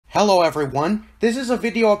Hello everyone, this is a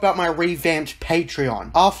video about my revamped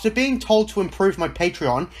Patreon. After being told to improve my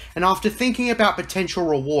Patreon, and after thinking about potential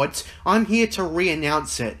rewards, I'm here to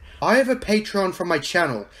re-announce it. I have a Patreon for my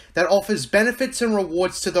channel that offers benefits and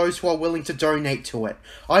rewards to those who are willing to donate to it.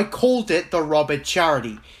 I called it the Revamped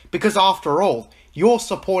charity, because after all, you're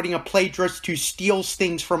supporting a plagiarist who steals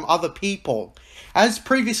things from other people. As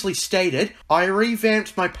previously stated, I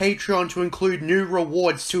revamped my Patreon to include new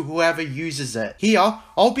rewards to whoever uses it. Here,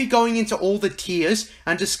 I'll be going into all the tiers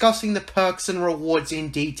and discussing the perks and rewards in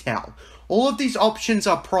detail. All of these options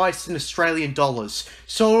are priced in Australian dollars,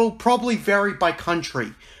 so it'll probably vary by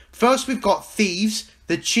country. First, we've got Thieves,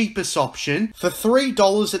 the cheapest option. For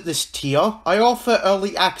 $3 at this tier, I offer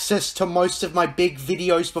early access to most of my big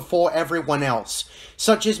videos before everyone else,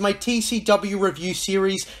 such as my TCW review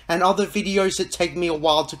series and other videos that take me a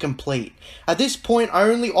while to complete. At this point, I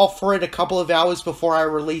only offer it a couple of hours before I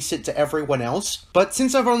release it to everyone else, but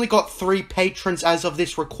since I've only got 3 patrons as of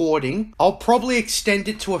this recording, I'll probably extend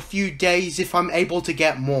it to a few days if I'm able to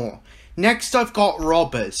get more. Next, I've got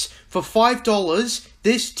Robbers. For $5,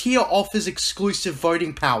 this tier offers exclusive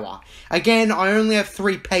voting power. Again, I only have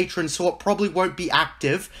 3 patrons, so it probably won't be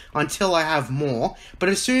active until I have more, but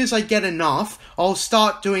as soon as I get enough, I'll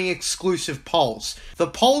start doing exclusive polls. The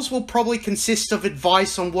polls will probably consist of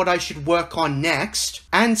advice on what I should work on next,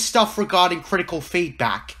 and stuff regarding critical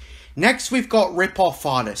feedback. Next, we've got Rip-Off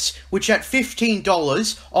Artists, which at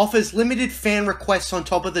 $15 offers limited fan requests on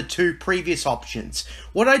top of the 2 previous options.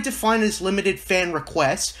 What I define as limited fan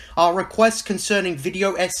requests are requests concerning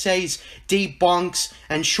video essays, debunks,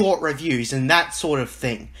 and short reviews, and that sort of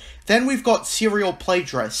thing. Then we've got Serial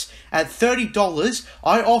Plagiarists. At $30,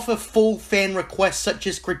 I offer full fan requests such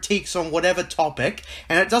as critiques on whatever topic,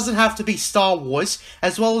 and it doesn't have to be Star Wars,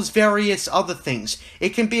 as well as various other things. It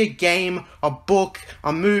can be a game, a book,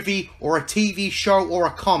 a movie, or a TV show, or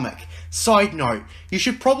a comic. Side note, you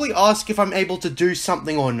should probably ask if I'm able to do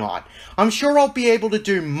something or not. I'm sure I'll be able to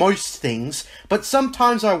do most things, but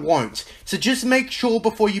sometimes I won't. So just make sure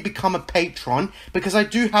before you become a patron, because I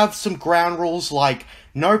do have some ground rules like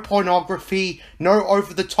no pornography, no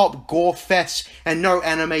over-the-top gore fests, and no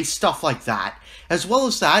anime, stuff like that. As well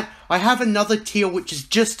as that, I have another tier which is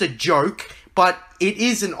just a joke, but it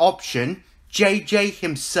is an option. JJ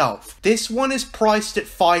himself. This one is priced at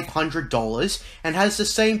 $500 and has the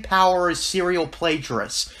same power as Serial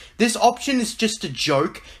Plagiarists. This option is just a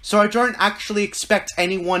joke, so I don't actually expect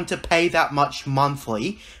anyone to pay that much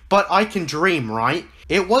monthly, but I can dream, right?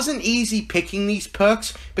 It wasn't easy picking these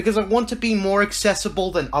perks because I want to be more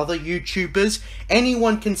accessible than other YouTubers.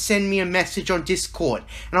 Anyone can send me a message on Discord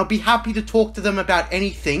and I'll be happy to talk to them about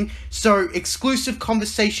anything, so exclusive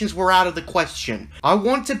conversations were out of the question. I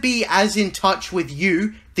want to be as in touch with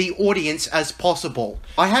you, the audience, as possible.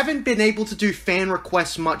 I haven't been able to do fan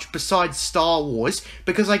requests much besides Star Wars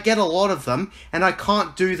because I get a lot of them and I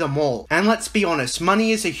can't do them all. And let's be honest,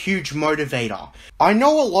 money is a huge motivator. I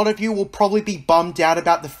know a lot of you will probably be bummed out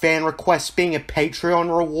about the fan requests being a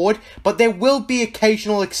Patreon reward, but there will be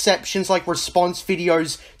occasional exceptions like response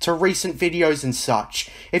videos to recent videos and such.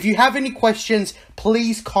 If you have any questions,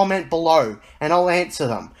 please comment below and I'll answer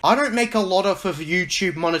them. I don't make a lot of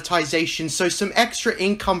YouTube monetization, so some extra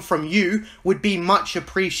income from you would be much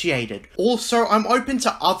appreciated. Also, I'm open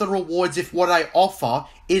to other rewards if what I offer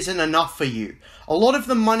isn't enough for you. A lot of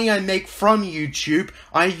the money I make from YouTube,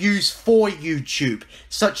 I use for YouTube,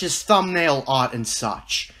 such as thumbnail art and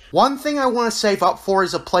such. One thing I want to save up for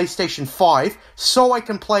is a PlayStation 5, so I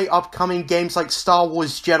can play upcoming games like Star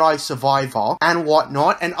Wars Jedi Survivor and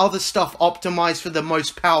whatnot, and other stuff optimized for the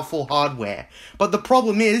most powerful hardware. But the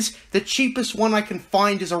problem is, the cheapest one I can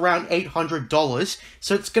find is around $800,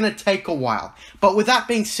 so it's going to take a while. But with that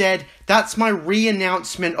being said, that's my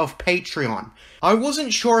re-announcement of Patreon. I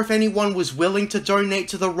wasn't sure if anyone was willing to donate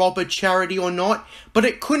to the Revamped charity or not, but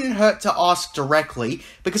it couldn't hurt to ask directly,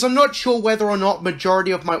 because I'm not sure whether or not majority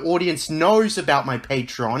of my audience knows about my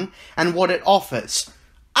Patreon and what it offers.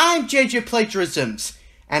 I'm JJ Plagiarisms,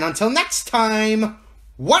 and until next time,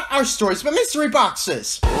 what are stories about mystery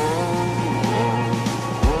boxes?